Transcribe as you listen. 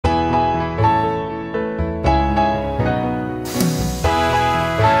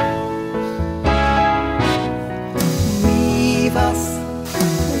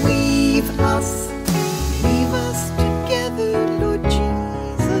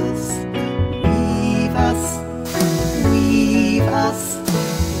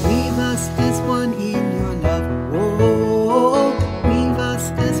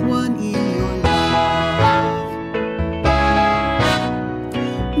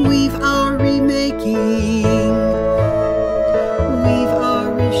Weave our remaking, weave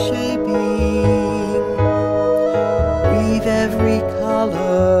our reshaping, weave every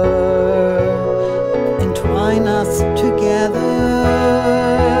color, entwine us together,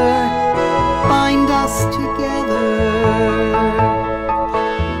 bind us together,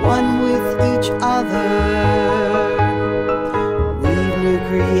 one with each other, weave new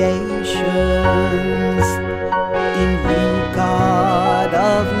creations in you, God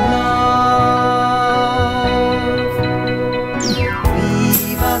of love.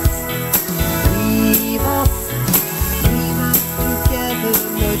 Weave us, weave us, weave us together,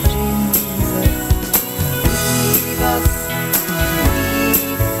 Lord Jesus. Weave us,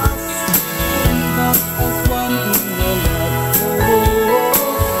 weave us, weave us as one in your love. Oh,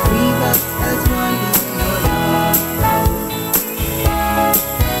 weave us as one in your love.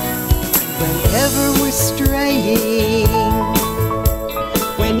 Whenever we're straying,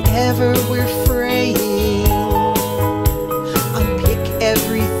 whenever we're fraying, unpick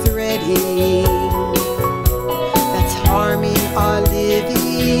every threading that's harming our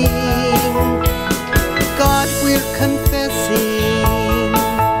living. God, we're confessing,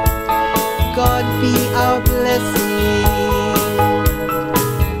 God be our